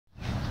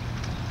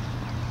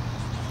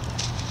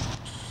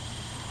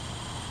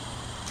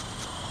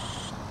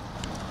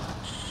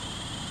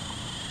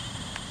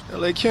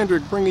LA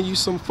Kendrick bringing you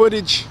some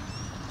footage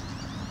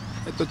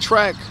at the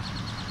track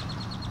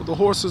where the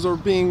horses are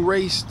being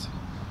raced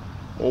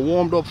or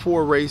warmed up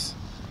for a race.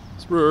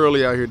 It's real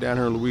early out here down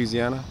here in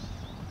Louisiana.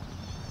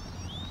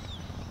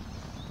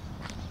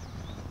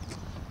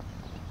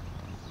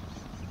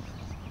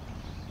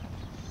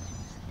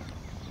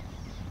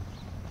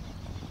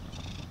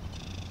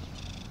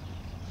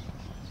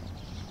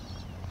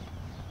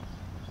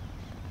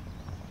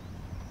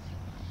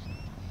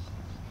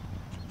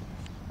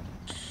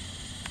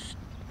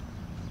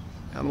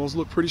 Animals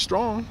look pretty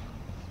strong.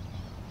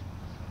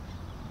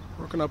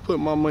 Where can I put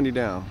my money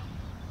down?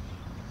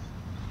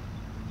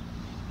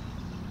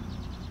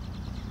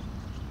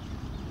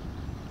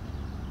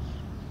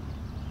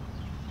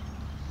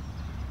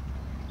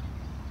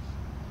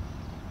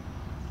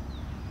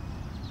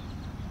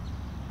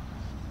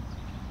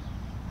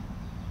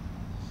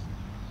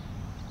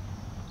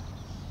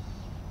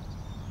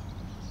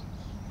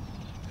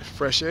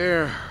 Fresh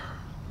air.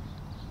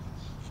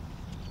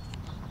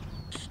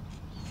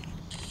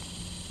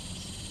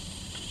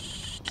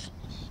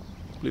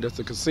 I believe that's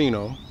the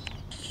casino.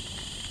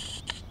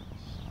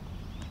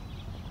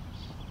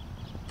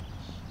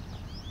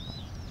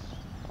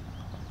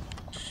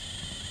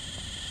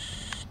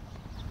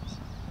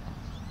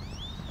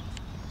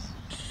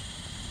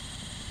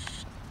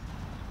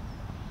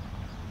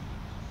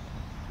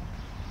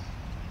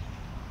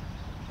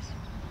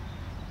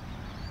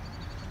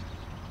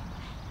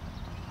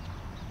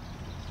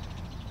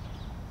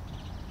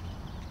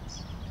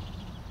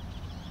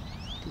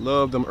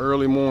 Love them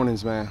early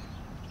mornings, man.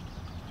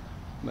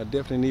 And I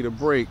definitely need a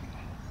break.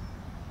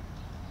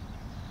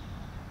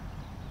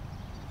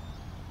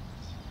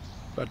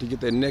 About to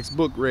get that next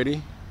book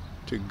ready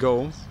to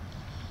go.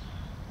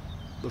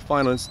 The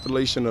final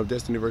installation of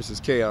Destiny vs.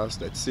 Chaos,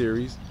 that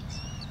series.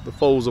 The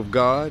Foes of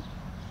God.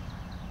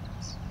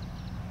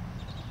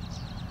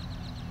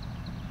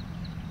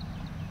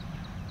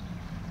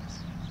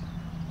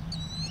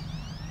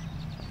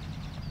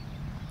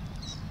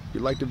 If you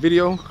like the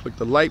video, click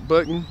the like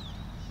button.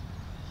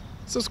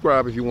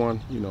 Subscribe if you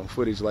want,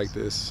 footage like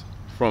this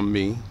from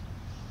me.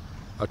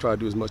 I try to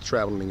do as much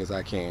traveling as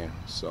I can.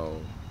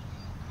 So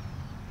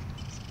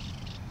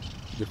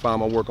you can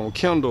find my work on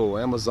Kindle,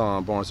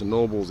 Amazon, Barnes &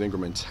 Nobles,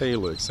 Ingram &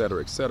 Taylor, etc.,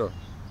 etc.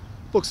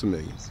 Books of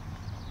millions.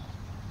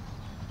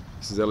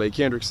 This is LA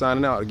Kendrick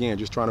signing out. Again,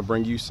 just trying to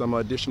bring you some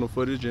additional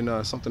footage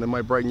and something that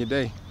might brighten your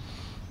day.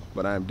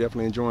 But I am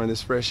definitely enjoying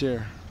this fresh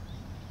air.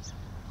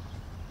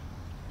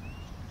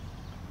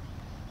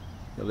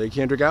 LA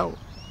Kendrick out.